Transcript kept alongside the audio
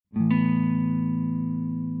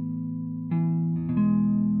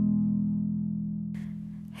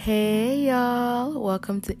Hey y'all,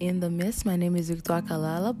 welcome to In the Mist. My name is Victoria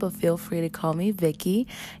Kalala, but feel free to call me Vicky,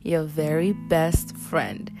 your very best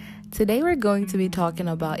friend. Today we're going to be talking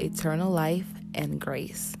about eternal life and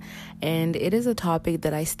grace. And it is a topic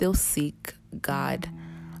that I still seek God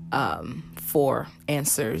for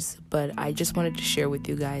answers, but I just wanted to share with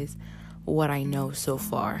you guys what I know so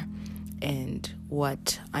far and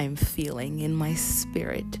what I'm feeling in my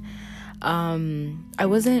spirit. I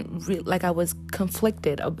wasn't I was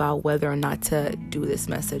conflicted about whether or not to do this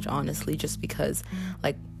message, honestly, just because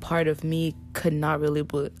part of me could not really,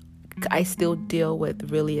 I still deal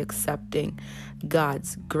with really accepting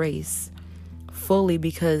God's grace fully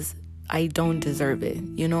because I don't deserve it.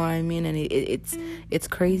 You know what I mean? And it's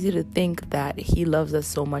crazy to think that He loves us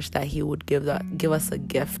so much that He would give us a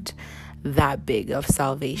gift that big of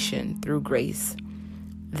salvation through grace,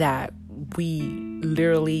 that we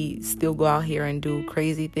literally still go out here and do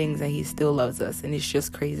crazy things and He still loves us. And it's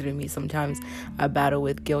just crazy to me. Sometimes I battle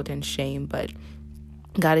with guilt and shame, but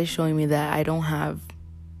God is showing me that I don't have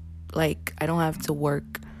to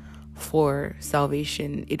work for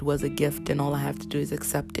salvation. It was a gift, and all I have to do is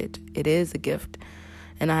accept it. It is a gift,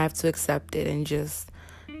 and I have to accept it and just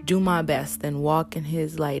do my best and walk in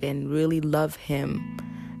His light and really love Him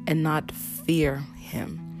and not fear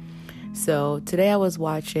Him. So today I was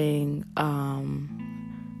watching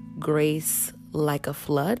Grace Like a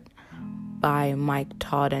Flood by Mike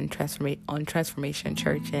Todd on Transformation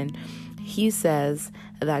Church, and he says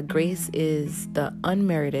that grace is the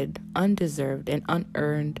unmerited, undeserved, and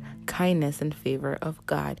unearned kindness and favor of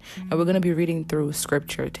God. And we're going to be reading through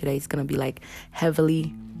scripture today. It's going to be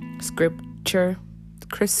heavily scripted.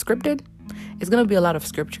 It's going to be a lot of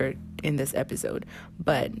scripture in this episode,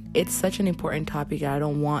 but it's such an important topic. I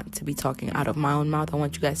don't want to be talking out of my own mouth. I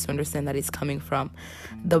want you guys to understand that it's coming from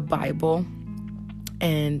the Bible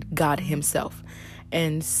and God Himself.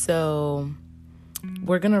 And so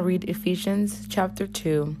we're going to read Ephesians chapter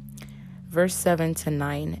 2, verse 7 to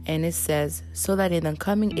 9. And it says, "So that in the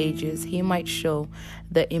coming ages He might show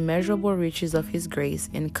the immeasurable riches of His grace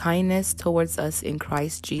and kindness towards us in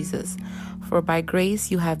Christ Jesus. For by grace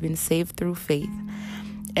you have been saved through faith.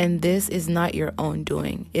 And this is not your own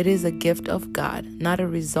doing. It is a gift of God, not a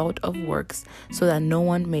result of works, so that no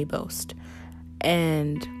one may boast."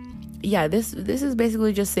 And yeah, this is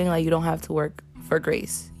basically just saying you don't have to work for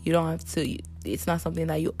grace. You don't have to. It's not something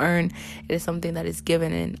that you earn. It is something that is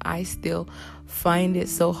given. And I still find it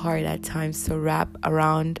so hard at times to wrap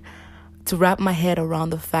my head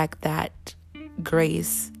around the fact that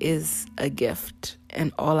grace is a gift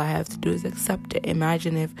and all I have to do is accept it.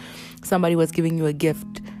 Imagine if somebody was giving you a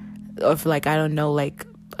gift of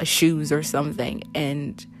a shoes or something,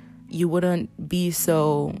 and you wouldn't be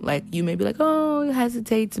so you may be you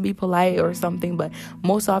hesitate to be polite or something, but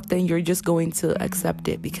most often you're just going to accept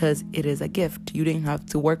it because it is a gift. You didn't have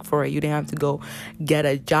to work for it. You didn't have to go get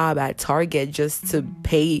a job at Target just to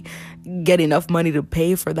get enough money to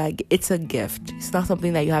pay for that. It's a gift. It's not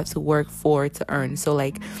something that you have to work for to earn. So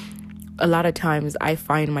a lot of times I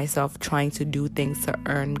find myself trying to do things to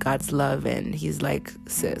earn God's love, and He's like,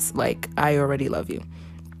 "Sis, I already love you.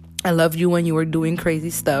 I loved you when you were doing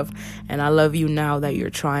crazy stuff, and I love you now that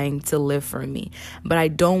you're trying to live for me. But I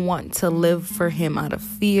don't want to live for Him out of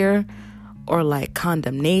fear or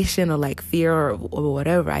condemnation or fear or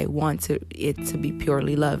whatever. I want it to be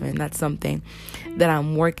purely love." And that's something that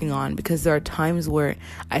I'm working on, because there are times where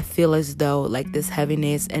I feel as though this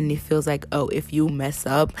heaviness, and it feels if you mess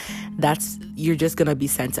up, you're just gonna be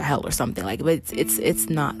sent to hell or something. But it's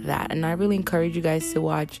not that. And I really encourage you guys to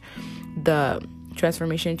watch the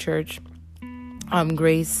Transformation Church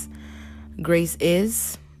Grace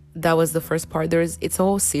Is. That was the first part. It's a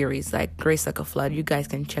whole series, Grace Like a Flood. You guys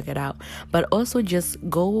can check it out. But also just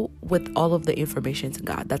go with all of the information to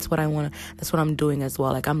God. That's what I'm doing as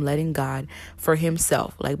well. I'm letting God for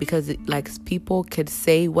Himself. Because people could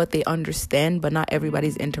say what they understand, but not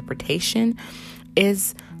everybody's interpretation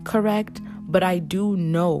is correct. But I do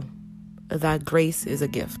know that grace is a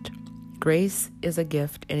gift. Grace is a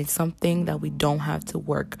gift, and it's something that we don't have to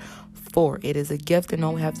work for. It is a gift, and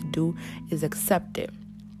all we have to do is accept it.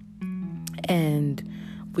 And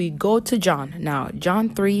we go to John. Now, John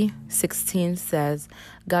 3:16 says,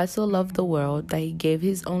 "God so loved the world that He gave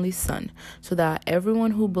His only Son, so that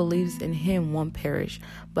everyone who believes in Him won't perish,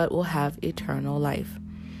 but will have eternal life."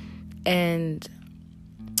 And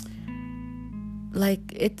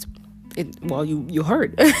you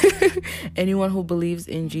heard. Anyone who believes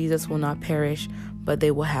in Jesus will not perish, but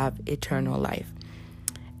they will have eternal life.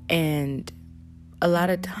 And a lot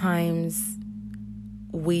of times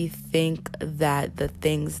we think that the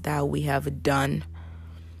things that we have done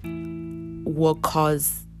will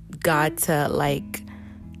cause God to like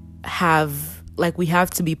have, like, we have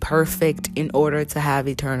to be perfect in order to have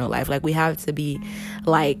eternal life. Like, we have to be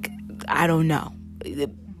like, I don't know.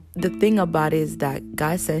 The thing about it is that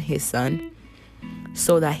God sent his son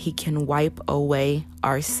so that he can wipe away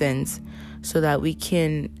our sins, so that we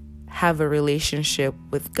can have a relationship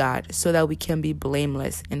with God, so that we can be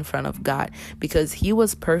blameless in front of God, because he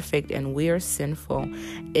was perfect and we are sinful.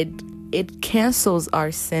 It cancels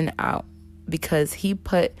our sin out, because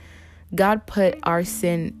God put our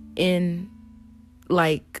sin in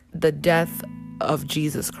like the death of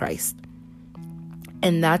Jesus Christ.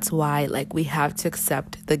 And that's why, like, we have to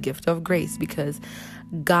accept the gift of grace, because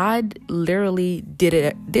God literally did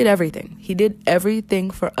everything. He did everything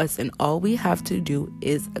for us, and all we have to do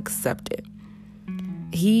is accept it.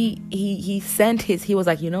 He sent he was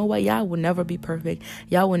like, you know what? Y'all will never be perfect.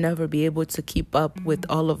 Y'all will never be able to keep up with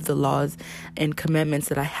all of the laws and commandments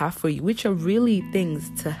that I have for you, which are really things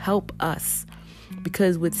to help us.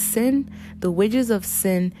 Because with sin, the wages of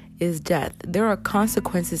sin is death. There are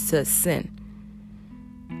consequences to sin.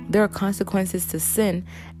 There are consequences to sin.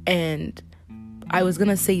 And I was going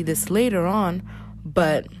to say this later on,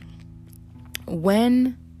 but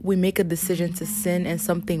when we make a decision to sin and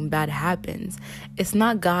something bad happens, it's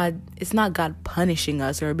not God punishing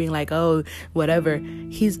us or being like, oh, whatever.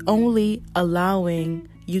 He's only allowing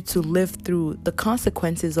you to live through the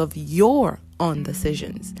consequences of your own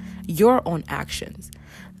decisions, your own actions.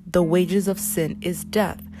 The wages of sin is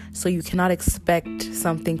death. So you cannot expect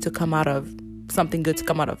something good to come out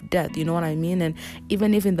of death. You know what I mean? And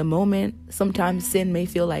even if in the moment, sometimes sin may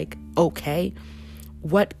feel like okay,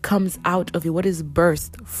 what comes out of it, what is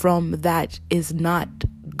birthed from that is not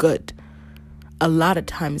good. A lot of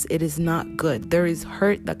times it is not good. There is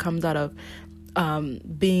hurt that comes out of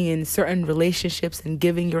being in certain relationships and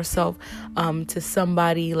giving yourself to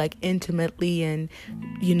somebody like intimately, and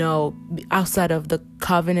you know, outside of the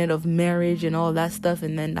covenant of marriage and all that stuff,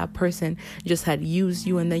 and then that person just had used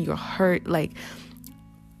you, and then you're hurt. Like,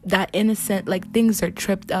 that innocent, like, things are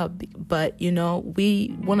tripped up, but you know,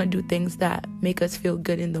 we want to do things that make us feel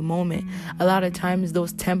good in the moment. A lot of times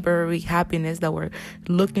those temporary happiness that we're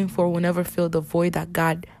looking for will never fill the void that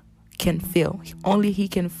God can fill. Only he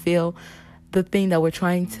can fill the thing that we're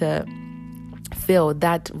trying to fill,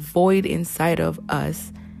 that void inside of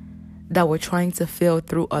us that we're trying to fill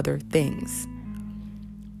through other things.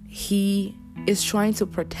 He is trying to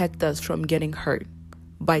protect us from getting hurt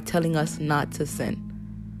by telling us not to sin.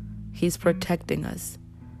 He's protecting us.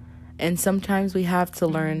 And sometimes we have to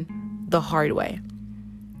learn the hard way.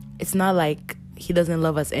 It's not like he doesn't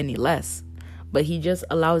love us any less, but he just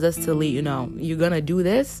allows us to leave, you know, you're going to do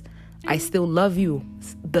this. I still love you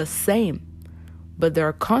the same, but there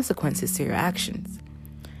are consequences to your actions.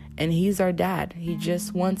 And he's our dad. He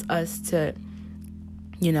just wants us to,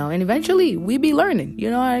 you know, and eventually we be learning, you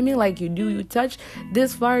know what I mean? Like, you touch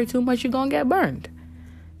this fire too much, you're going to get burned.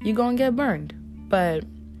 You're going to get burned. But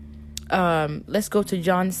let's go to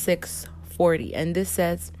John 6:40. And this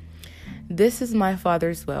says, "This is my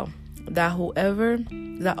Father's will, that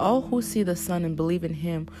all who see the Son and believe in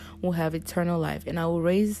him will have eternal life, and I will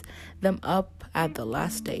raise them up at the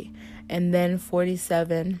last day." And then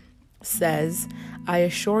 47 says, "I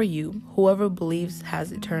assure you, whoever believes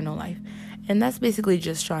has eternal life." And that's basically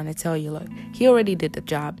just trying to tell you, look, he already did the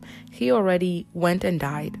job. He already went and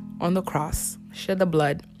died on the cross, shed the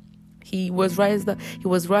blood. He was raised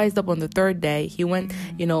up on the third day. He went,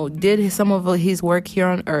 you know, did some of his work here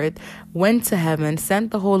on earth, went to heaven,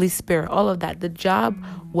 sent the Holy Spirit, all of that. The job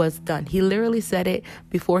was done. He literally said it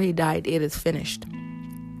before he died, it is finished.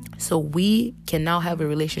 So we can now have a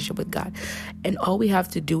relationship with God. And all we have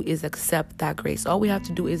to do is accept that grace. All we have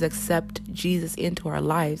to do is accept Jesus into our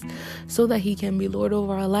lives so that he can be Lord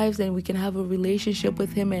over our lives, and we can have a relationship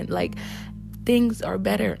with him, and like, things are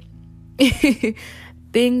better.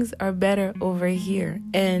 Things are better over here.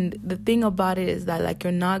 And the thing about it is that, like,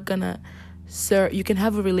 you're not gonna you can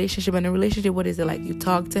have a relationship, and a relationship, what is it like? You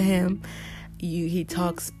talk to him, he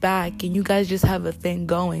talks back, and you guys just have a thing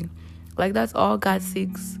going. Like, that's all God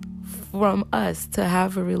seeks from us, to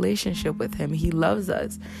have a relationship with him. He loves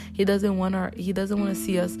us. He doesn't want to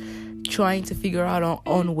see us trying to figure out our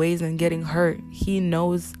own ways and getting hurt. He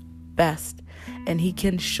knows best, and he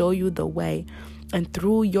can show you the way. And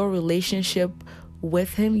through your relationship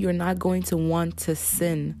with him, you're not going to want to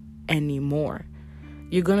sin anymore.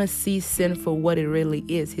 You're going to see sin for what it really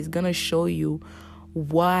is. He's going to show you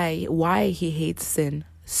why he hates sin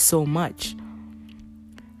so much.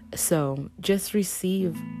 So just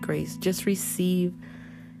receive grace. Just receive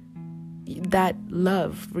that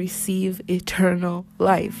love. Receive eternal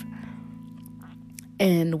life.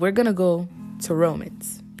 And we're going to go to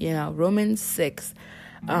Romans. Romans 6,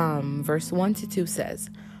 verse 1-2 says,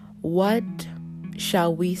 "What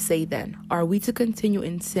shall we say then? Are we to continue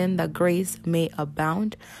in sin that grace may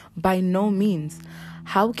abound? By no means.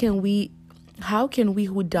 How can we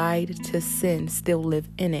who died to sin still live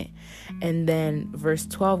in it?" And then verse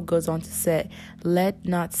 12 goes on to say, "Let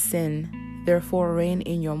not sin therefore reign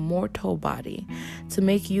in your mortal body, to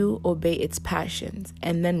make you obey its passions."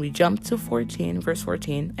 And then we jump to verse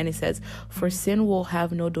 14, and it says, "For sin will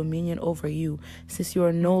have no dominion over you, since you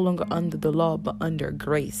are no longer under the law, but under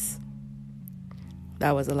grace."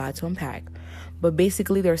 That was a lot to unpack. But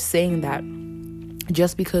basically they're saying that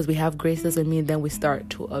just because we have grace doesn't mean then we start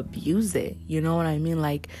to abuse it. You know what I mean?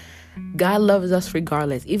 Like, God loves us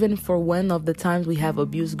regardless. Even for one of the times we have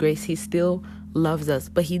abused grace, he still loves us.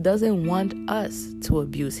 But he doesn't want us to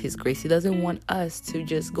abuse his grace. He doesn't want us to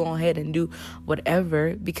just go ahead and do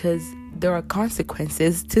whatever, because there are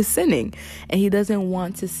consequences to sinning. And he doesn't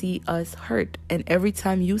want to see us hurt. And every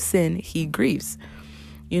time you sin, he grieves.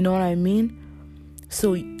 You know what I mean?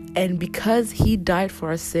 So, and because he died for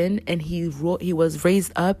our sin, and he was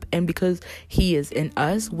raised up, and because he is in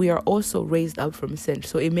us, we are also raised up from sin.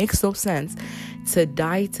 So it makes no sense to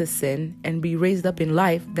die to sin and be raised up in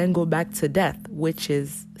life, then go back to death, which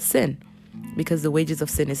is sin, because the wages of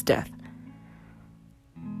sin is death.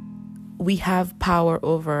 We have power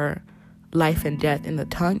over life and death in the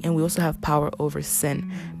tongue, and we also have power over sin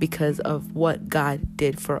because of what God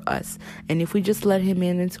did for us. And if we just let him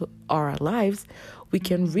into our lives, we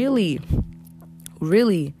can really,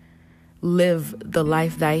 really live the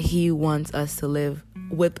life that he wants us to live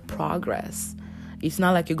with progress. It's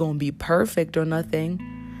not like you're going to be perfect or nothing.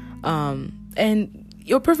 And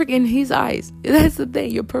you're perfect in his eyes. That's the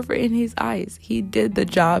thing. You're perfect in his eyes. He did the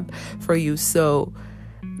job for you. So,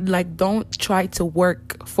 don't try to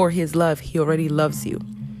work for his love. He already loves you.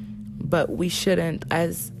 But we shouldn't,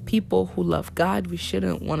 as people who love God, we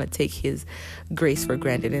shouldn't want to take his grace for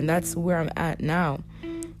granted. And that's where I'm at now.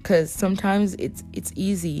 Because sometimes it's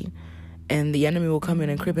easy, and the enemy will come in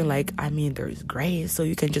and creep in there's grace, so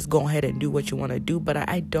you can just go ahead and do what you want to do. But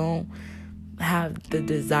I don't have the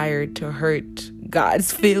desire to hurt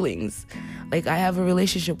God's feelings. I have a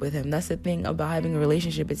relationship with him. That's the thing about having a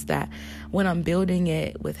relationship. It's that when I'm building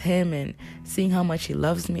it with him and seeing how much he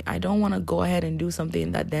loves me, I don't want to go ahead and do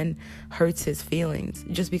something that then hurts his feelings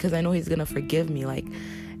just because I know he's going to forgive me.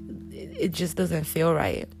 It just doesn't feel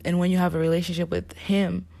right. And when you have a relationship with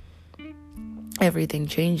him, everything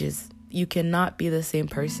changes. You cannot be the same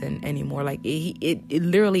person anymore. It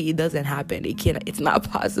literally, it doesn't happen. It's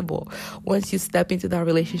not possible. Once you step into that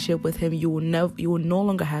relationship with him, you will no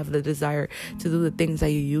longer have the desire to do the things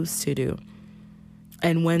that you used to do.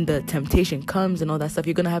 And when the temptation comes and all that stuff,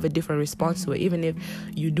 you're going to have a different response to it. Even if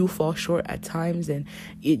you do fall short at times and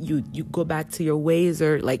you go back to your ways,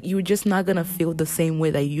 or you're just not going to feel the same way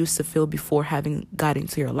that you used to feel before having God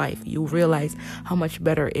into your life. You realize how much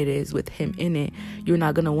better it is with him in it. You're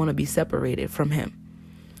not going to want to be separated from him.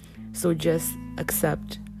 So just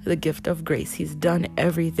accept the gift of grace. He's done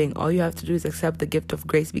everything. All you have to do is accept the gift of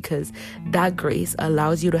grace, because that grace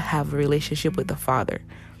allows you to have a relationship with the Father.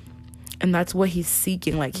 And that's what he's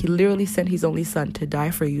seeking. He literally sent his only son to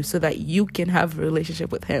die for you so that you can have a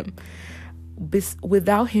relationship with him.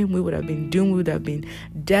 Without him, we would have been doomed. We would have been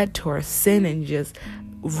dead to our sin and just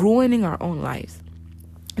ruining our own lives.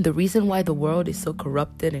 The reason why the world is so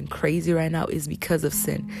corrupted and crazy right now is because of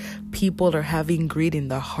sin. People are having greed in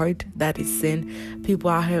their heart. That is sin.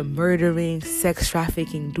 People out here murdering, sex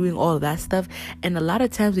trafficking, doing all of that stuff. And a lot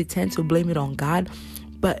of times we tend to blame it on God.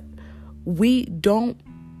 But we don't.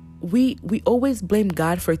 We always blame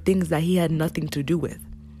God for things that he had nothing to do with.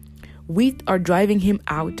 We are driving him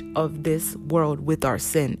out of this world with our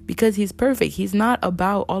sin, because he's perfect. He's not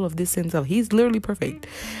about all of this sin stuff. He's literally perfect.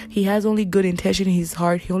 He has only good intention in his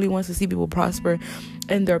heart. He only wants to see people prosper.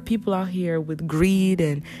 And there are people out here with greed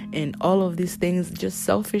and all of these things, just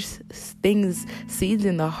selfish things, seeds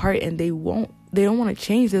in the heart, and they don't want to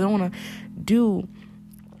change. They don't want to do,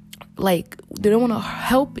 they don't want to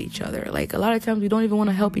help each other. A lot of times we don't even want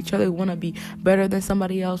to help each other. We want to be better than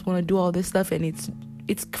somebody else, want to do all this stuff, and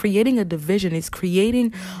it's creating a division. It's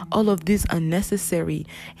creating all of this unnecessary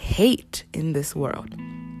hate in this world.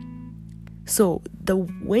 So the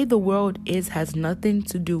way the world is has nothing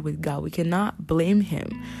to do with God. We cannot blame him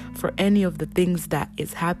for any of the things that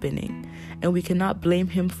is happening, and we cannot blame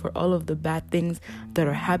him for all of the bad things that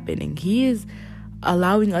are happening. He is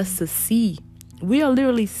allowing us to see. We are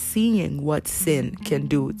literally seeing what sin can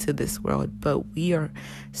do to this world, but we are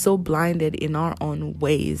so blinded in our own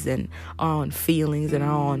ways and our own feelings and our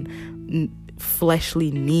own fleshly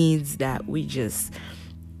needs that we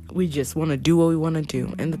we just want to do what we want to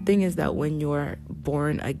do. And the thing is that when you're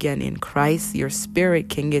born again in Christ, your spirit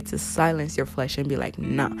can get to silence your flesh and be like,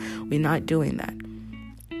 nah, we're not doing that.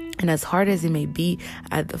 And as hard as it may be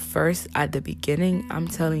at the beginning, I'm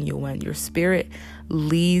telling you, when your spirit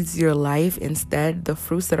leads your life instead, the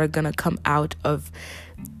fruits that are going to come out of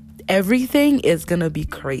everything is going to be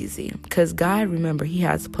crazy. Because God, remember, he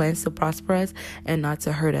has plans to prosper us and not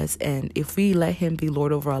to hurt us. And if we let him be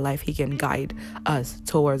Lord over our life, he can guide us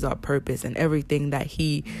towards our purpose and everything that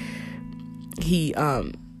he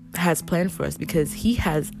has planned for us, because he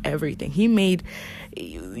has everything. He made,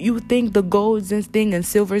 you think the golds and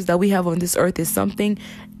silvers that we have on this earth is something.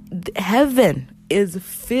 Heaven is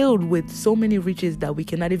filled with so many riches that we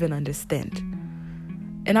cannot even understand.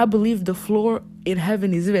 And I believe the floor in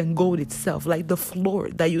heaven is even gold itself. Like the floor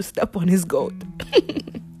that you step on is gold.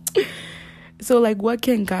 So like, what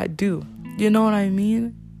can God do? You know what I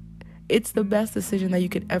mean? It's the best decision that you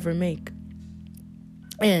could ever make.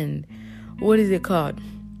 And what is it called?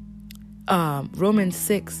 Romans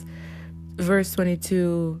 6 verse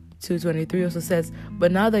 22 to 23 also says,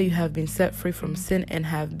 but now that you have been set free from sin and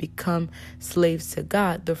have become slaves to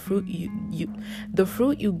God, the fruit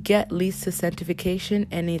you get leads to sanctification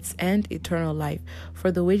and its end, eternal life.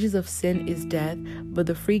 For the wages of sin is death, but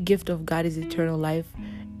the free gift of God is eternal life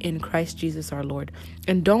in Christ Jesus our Lord.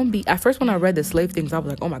 And don't be, at first when I read the slave things, I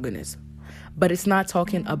was like, oh my goodness. But it's not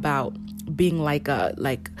talking about being like a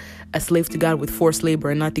slave to God with forced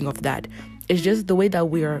labor and nothing of that. It's just the way that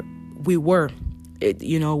we are,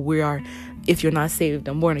 if you're not saved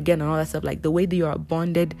and born again and all that stuff, like the way that you are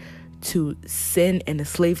bonded to sin and a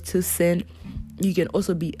slave to sin, you can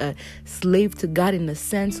also be a slave to God in a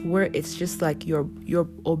sense where it's just like you're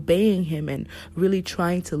obeying him and really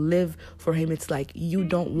trying to live for him. It's like you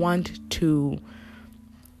don't want to,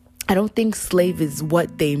 I don't think slave is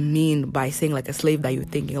what they mean by saying like a slave that you're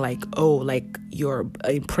thinking like, oh, like you're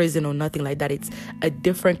in prison or nothing like that. It's a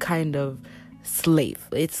different kind of slave.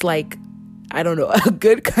 It's like, I don't know, a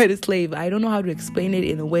good kind of slave. I don't know how to explain it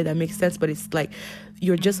in a way that makes sense, but it's like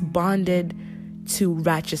you're just bonded to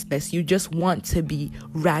righteousness. You just want to be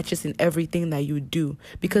righteous in everything that you do,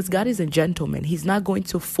 because God is a gentleman. He's not going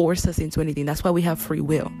to force us into anything. That's why we have free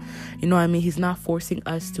will. You know what I mean? He's not forcing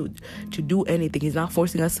us to do anything. He's not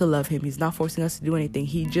forcing us to love him. He's not forcing us to do anything.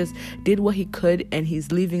 He just did what he could, and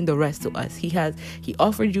he's leaving the rest to us. He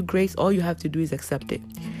offered you grace. All you have to do is accept it.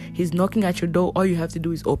 He's knocking at your door. All you have to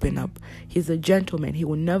do is open up. He's a gentleman. He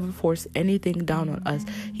will never force anything down on us.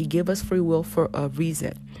 He gave us free will for a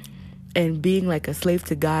reason. And being like a slave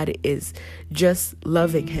to God is just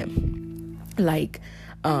loving him, like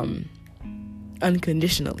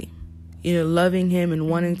unconditionally, loving him and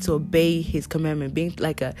wanting to obey his commandment, being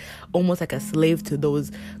like almost like a slave to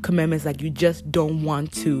those commandments. Like you just don't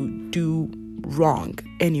want to do wrong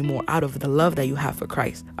anymore out of the love that you have for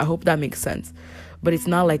Christ. I hope that makes sense. But it's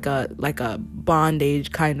not like a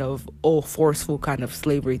bondage kind of forceful kind of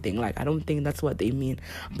slavery thing. Like I don't think that's what they mean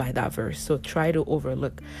by that verse. So try to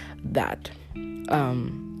overlook that.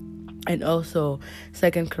 And also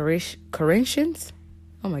 2 Corinthians.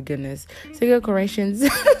 Oh my goodness. 2 Corinthians.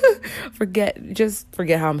 forget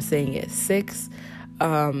how I'm saying it. 6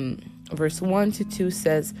 verse 1 to 2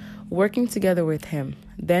 says, working together with him,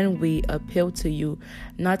 then we appeal to you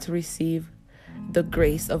not to receive the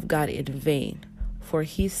grace of God in vain. For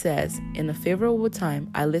he says, in a favorable time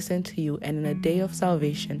I listened to you, and in a day of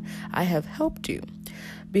salvation I have helped you.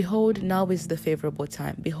 Behold, now is the favorable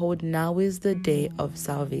time. Behold, now is the day of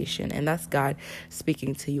salvation. And that's God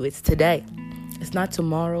speaking to you. It's today. It's not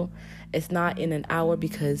tomorrow. It's not in an hour,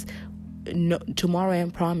 because tomorrow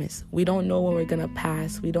ain't promised. We don't know when we're going to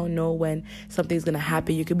pass. We don't know when something's going to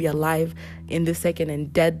happen. You could be alive in this second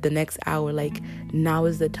and dead the next hour. Like, now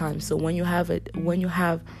is the time. So when you have a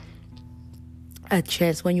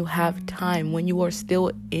chance, when you have time, when you are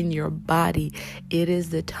still in your body, it is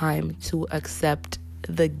the time to accept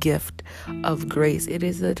the gift of grace. It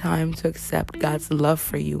is the time to accept God's love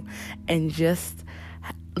for you, and just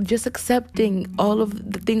accepting all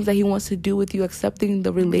of the things that he wants to do with you, accepting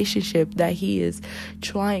the relationship that he is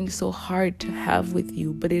trying so hard to have with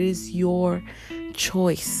you. But it is your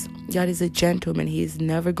choice. God is a gentleman. He is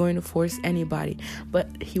never going to force anybody, but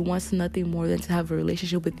he wants nothing more than to have a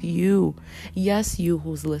relationship with you. Yes, you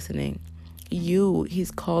who's listening.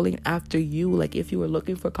 He's calling after you. Like if you were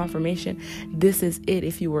looking for confirmation, this is it.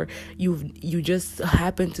 If you just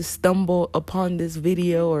happened to stumble upon this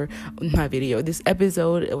this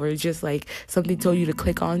episode, or just like something told you to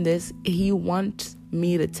click on this, he wants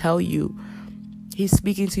me to tell you, he's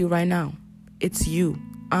speaking to you right now. It's you.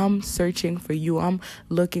 I'm searching for you. I'm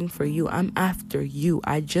looking for you. I'm after you.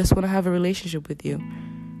 I just want to have a relationship with you.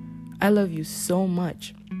 I love you so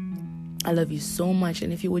much. I love you so much.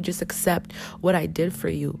 And if you would just accept what I did for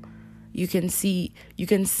you, you can see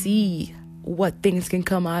what things can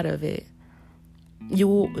come out of it. You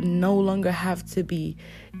will no longer have to be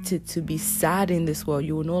sad in this world.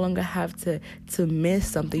 You will no longer have to miss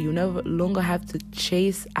something. You no longer have to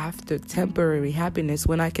chase after temporary happiness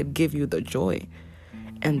when I could give you the joy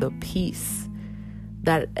and the peace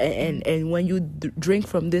that and when you drink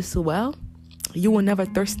from this well, you will never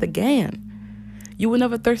thirst again. You will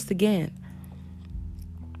never thirst again.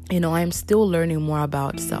 I'm still learning more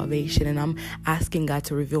about salvation, and I'm asking God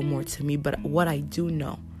to reveal more to me. But what I do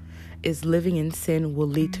know is living in sin will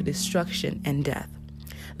lead to destruction and death.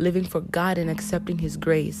 Living for God and accepting His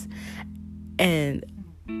grace and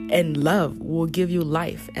love will give you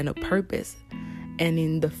life and a purpose. And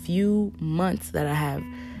in the few months that I have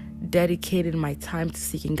dedicated my time to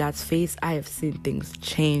seeking God's face, I have seen things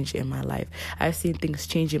change in my life. I have seen things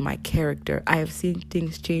change in my character. I have seen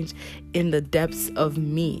things change in the depths of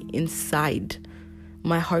me inside.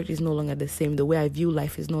 My heart is no longer the same. The way I view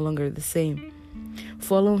life is no longer the same.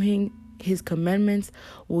 Following His commandments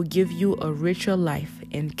will give you a richer life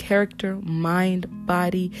in character, mind,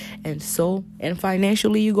 body, and soul. And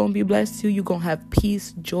financially, you're going to be blessed too. You're going to have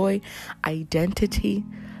peace, joy, identity,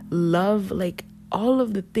 love, like all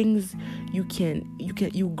of the things you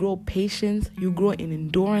grow patience, you grow in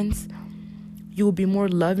endurance. You will be more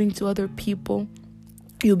loving to other people.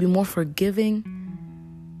 You'll be more forgiving.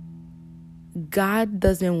 God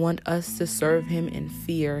doesn't want us to serve Him in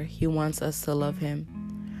fear. He wants us to love Him.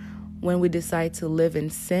 When we decide to live in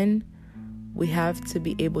sin, we have to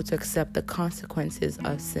be able to accept the consequences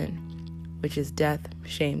of sin, which is death,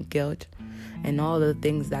 shame, guilt, and all the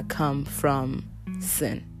things that come from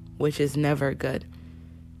sin, which is never good.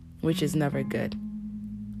 But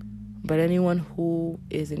anyone who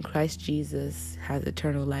is in Christ Jesus has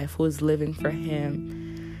eternal life, who is living for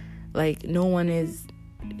Him. Like, no one is.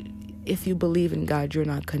 If you believe in God, you're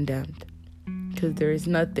not condemned, because there is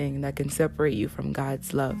nothing that can separate you from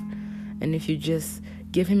God's love. And if you just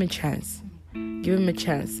give Him a chance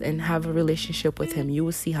and have a relationship with Him, you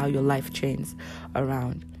will see how your life changes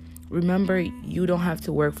around. Remember, you don't have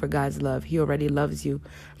to work for God's love. He already loves you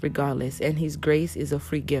regardless. And His grace is a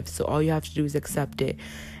free gift. So all you have to do is accept it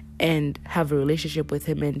and have a relationship with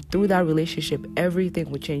Him. And through that relationship,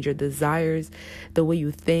 everything will change. Your desires, the way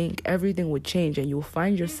you think, everything will change. And you'll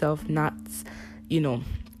find yourself not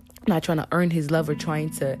trying to earn His love or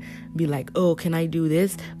trying to be like, oh, can I do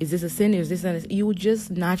this? Is this a sin? Is this a... You would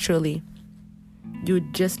just naturally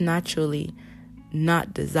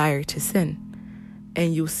not desire to sin.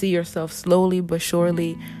 And you'll see yourself slowly but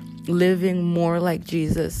surely living more like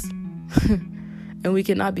Jesus. And we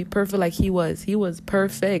cannot be perfect like He was. He was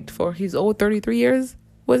perfect for His old 33 years.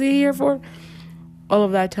 Was He here for? All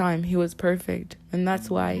of that time, He was perfect. And that's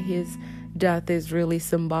why His death is really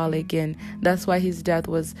symbolic. And that's why His death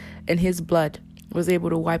was, and His blood was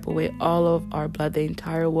able to wipe away all of our blood, the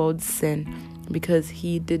entire world's sin, because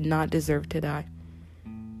He did not deserve to die.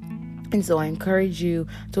 And so I encourage you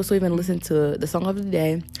to also even listen to the song of the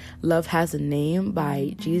day, Love Has a Name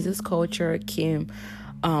by Jesus Culture, Kim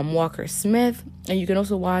Walker Smith. And you can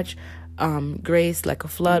also watch Grace Like a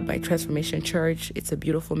Flood by Transformation Church. It's a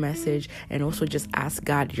beautiful message. And also just ask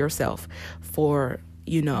God yourself for,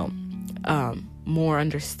 more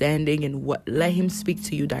understanding and let Him speak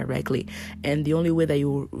to you directly. And the only way that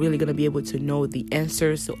you're really going to be able to know the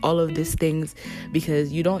answers to all of these things,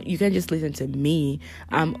 because you can't just listen to me.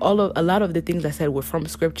 A lot of the things I said were from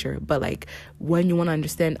scripture, but like when you want to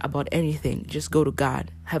understand about anything, just go to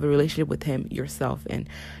God, have a relationship with Him yourself, and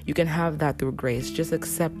you can have that through grace. Just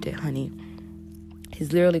accept it, honey.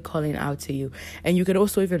 He's literally calling out to you. And you can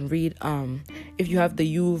also even read, if you have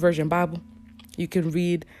the YouVersion Bible, you can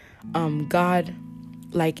read God,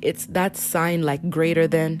 like it's that sign, like greater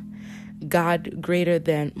than, God greater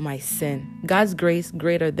than my sin, God's grace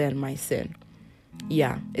greater than my sin.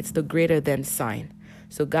 Yeah, it's the greater than sign.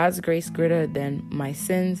 So God's grace greater than my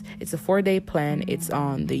sins. It's a 4-day plan. It's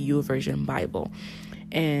on the YouVersion Bible.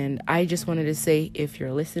 And I just wanted to say, if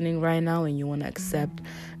you're listening right now and you want to accept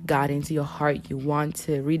God into your heart, you want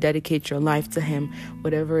to rededicate your life to Him,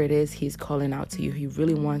 whatever it is He's calling out to you, He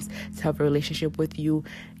really wants to have a relationship with you.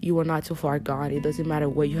 You are not too far gone. It doesn't matter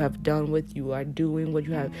what you have done, what you are doing, what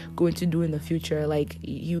you have going to do in the future. Like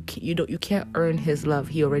you can't earn His love.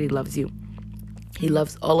 He already loves you. He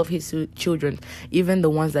loves all of His children, even the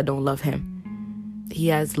ones that don't love Him. He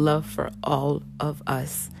has love for all of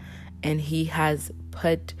us, and He has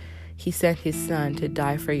put He sent his son to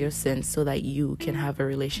die for your sins so that you can have a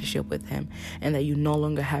relationship with him, and that you no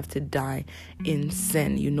longer have to die in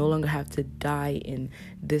sin. You no longer have to die in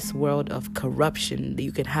this world of corruption.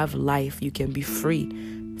 You can have life. You can be free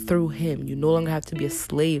through him. You no longer have to be a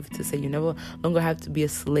slave to sin. You no longer have to be a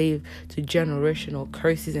slave to generational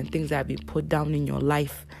curses and things that have been put down in your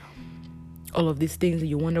life. All of these things, and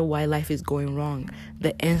you wonder why life is going wrong.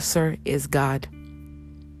 The answer is God.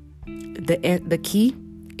 The key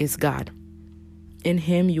is God. In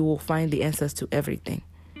him you will find the answers to everything.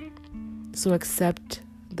 So accept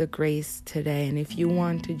the grace today. And if you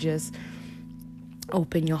want to just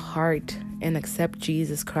open your heart and accept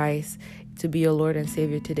Jesus Christ to be your Lord and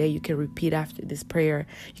Savior today, you can repeat after this prayer.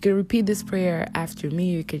 You can repeat this prayer after me.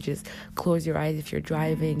 You can just close your eyes if you're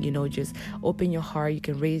driving, just open your heart. You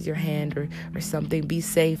can raise your hand or something. Be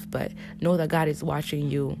safe, but know that God is watching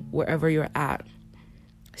you wherever you're at.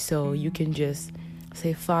 So you can just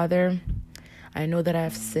say, Father, I know that I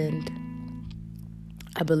have sinned.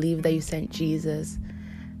 I believe that you sent Jesus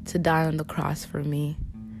to die on the cross for me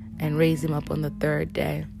and raise him up on the third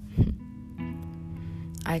day.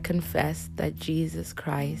 I confess that Jesus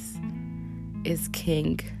Christ is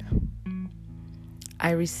King.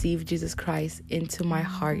 I receive Jesus Christ into my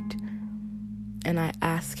heart, and I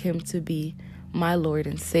ask him to be my Lord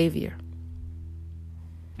and Savior.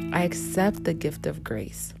 I accept the gift of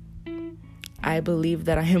grace. I believe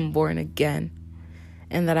that I am born again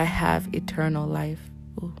and that I have eternal life.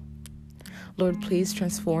 Ooh. Lord, please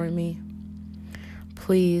transform me.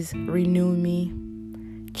 Please renew me.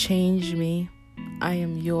 Change me. I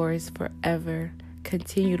am yours forever.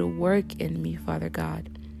 Continue to work in me, Father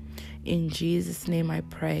God. In Jesus' name I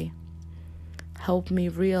pray. Help me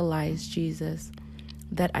realize, Jesus,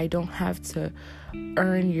 that I don't have to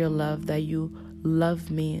earn your love, that you love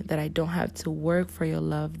me, that I don't have to work for your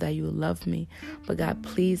love, that you love me. But God,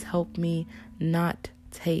 please help me not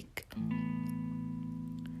take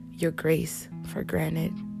your grace for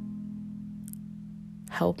granted.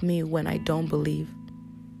 Help me when I don't believe.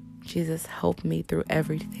 Jesus, help me through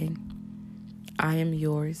everything. I am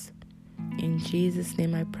yours. In Jesus'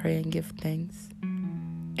 name I pray and give thanks.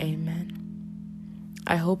 Amen.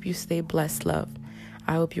 I hope you stay blessed, love.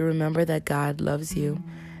 I hope you remember that God loves you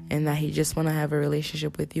and that he just want to have a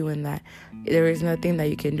relationship with you, and that there is nothing that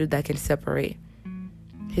you can do that can separate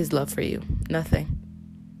his love for you. Nothing.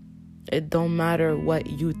 It don't matter what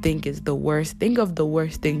you think is the worst. Think of the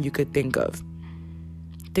worst thing you could think of.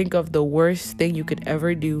 Think of the worst thing you could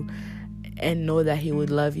ever do and know that he would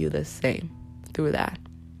love you the same through that.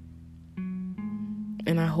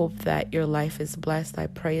 And I hope that your life is blessed. I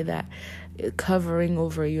pray that covering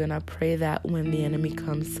over you, and I pray that when the enemy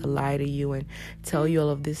comes to lie to you and tell you all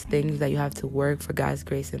of these things, that you have to work for God's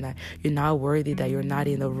grace and that you're not worthy, that you're not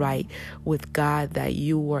in the right with God, that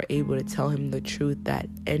you were able to tell him the truth, that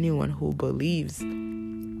anyone who believes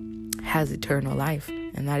has eternal life,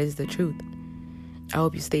 and that is the truth. I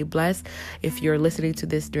hope you stay blessed. If you're listening to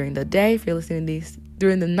this during the day, if you're listening to this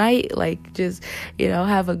during the night, just,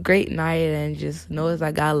 have a great night, and just know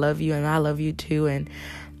that God loves you and I love you too. And,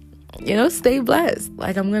 stay blessed.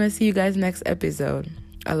 I'm going to see you guys next episode.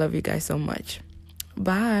 I love you guys so much.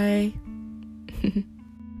 Bye.